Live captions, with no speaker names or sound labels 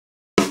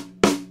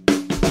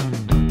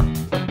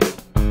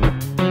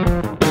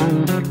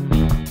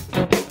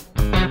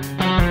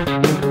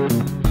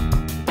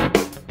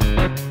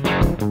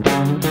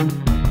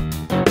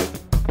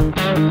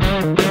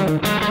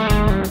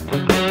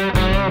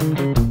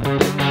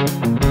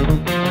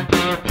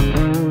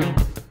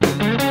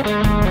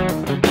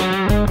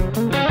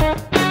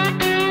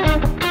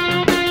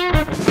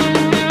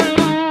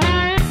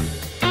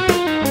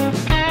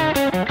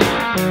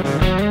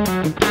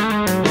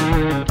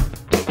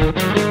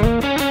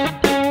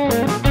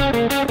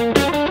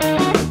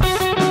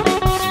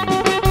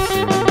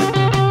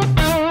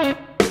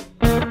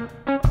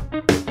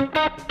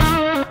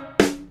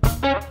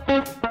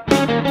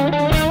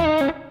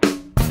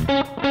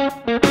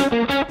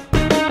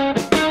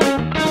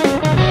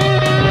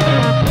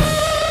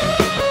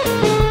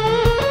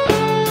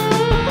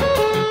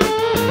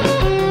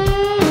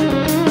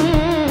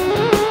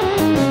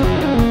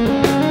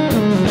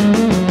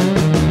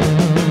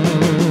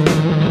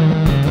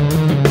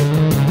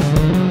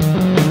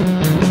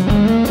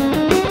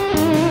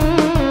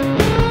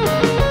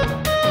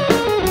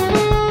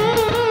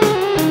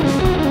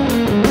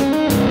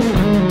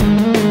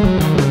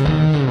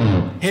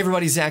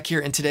Zach here,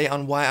 and today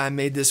on Why I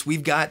Made This,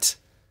 we've got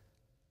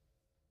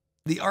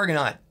the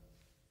Argonaut,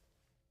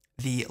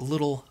 the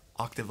little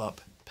octave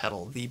up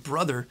pedal, the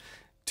brother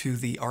to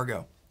the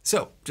Argo.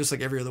 So, just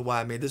like every other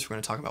Why I Made This, we're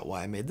going to talk about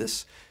why I made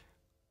this,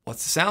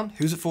 what's the sound,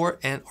 who's it for,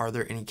 and are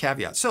there any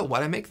caveats. So, why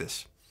did I make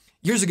this?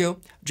 Years ago,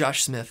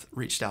 Josh Smith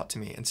reached out to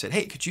me and said,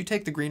 hey, could you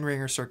take the green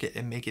ringer circuit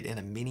and make it in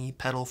a mini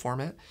pedal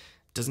format?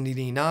 Doesn't need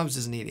any knobs,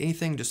 doesn't need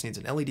anything, just needs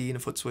an LED and a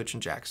foot switch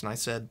and jacks. And I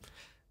said,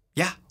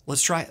 yeah,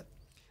 let's try it.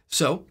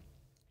 So,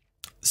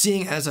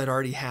 seeing as I'd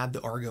already had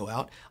the Argo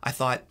out, I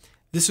thought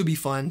this would be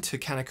fun to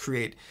kind of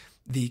create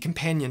the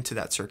companion to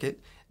that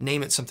circuit,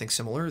 name it something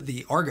similar.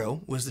 The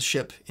Argo was the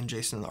ship in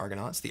Jason and the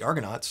Argonauts. The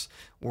Argonauts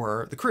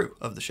were the crew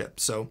of the ship,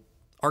 so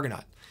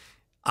Argonaut.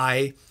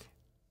 I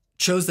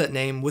chose that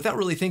name without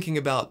really thinking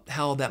about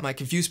how that might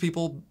confuse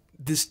people.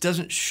 This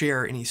doesn't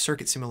share any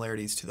circuit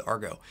similarities to the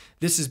Argo.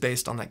 This is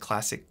based on that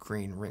classic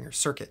green ringer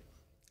circuit.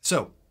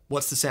 So,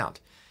 what's the sound?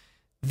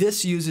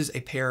 This uses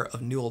a pair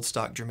of new old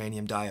stock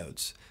germanium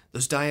diodes.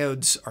 Those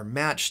diodes are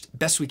matched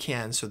best we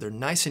can, so they're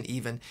nice and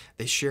even.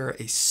 They share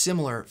a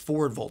similar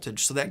forward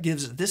voltage, so that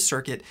gives this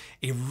circuit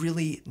a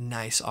really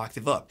nice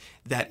octave up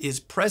that is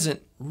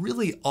present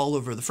really all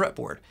over the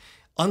fretboard.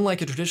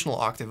 Unlike a traditional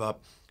octave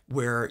up,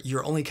 where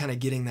you're only kind of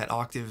getting that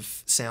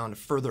octave sound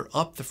further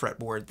up the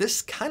fretboard,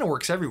 this kind of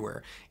works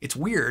everywhere. It's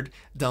weird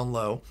down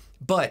low,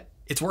 but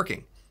it's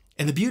working.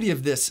 And the beauty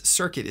of this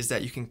circuit is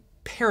that you can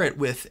pair it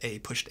with a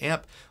pushed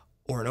amp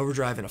or an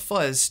overdrive and a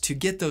fuzz to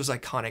get those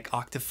iconic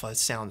octave fuzz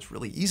sounds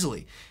really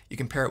easily. You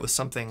can pair it with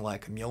something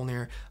like a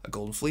Mjolnir, a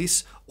Golden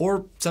Fleece,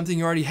 or something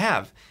you already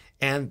have.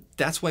 And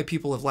that's why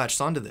people have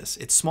latched onto this.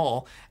 It's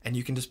small, and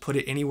you can just put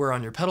it anywhere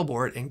on your pedal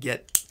board and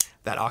get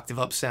that octave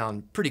up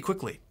sound pretty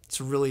quickly.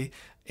 It's really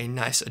a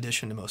nice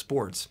addition to most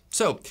boards.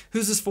 So,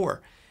 who's this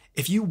for?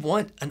 If you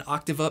want an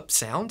octave up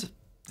sound,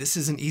 this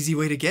is an easy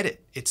way to get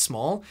it. It's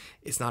small,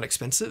 it's not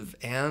expensive,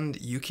 and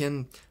you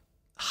can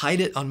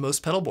hide it on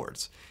most pedal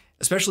boards.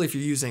 Especially if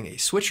you're using a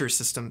switcher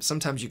system,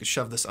 sometimes you could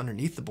shove this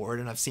underneath the board,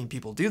 and I've seen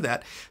people do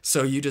that.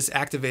 So you just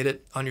activate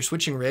it on your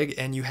switching rig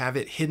and you have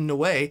it hidden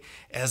away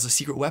as a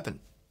secret weapon.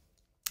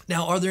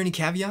 Now, are there any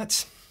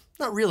caveats?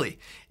 Not really.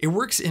 It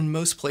works in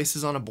most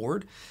places on a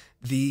board.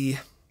 The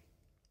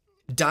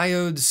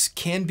diodes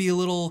can be a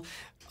little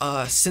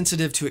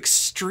sensitive to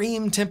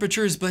extreme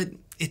temperatures, but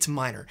it's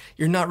minor.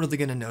 You're not really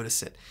going to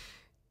notice it.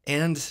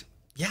 And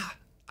yeah,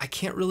 I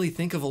can't really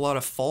think of a lot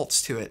of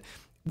faults to it.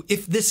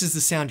 If this is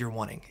the sound you're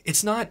wanting.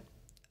 It's not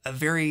a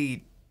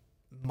very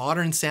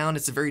modern sound,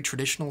 it's a very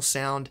traditional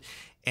sound,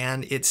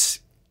 and it's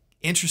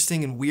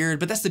interesting and weird,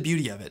 but that's the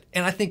beauty of it.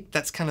 And I think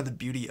that's kind of the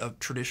beauty of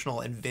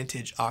traditional and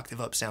vintage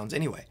octave up sounds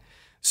anyway.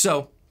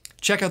 So,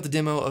 check out the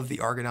demo of the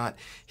Argonaut,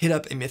 hit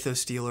up a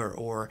Mythos dealer,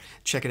 or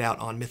check it out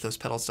on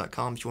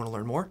mythospedals.com if you want to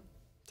learn more.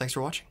 Thanks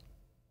for watching.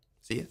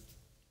 See ya.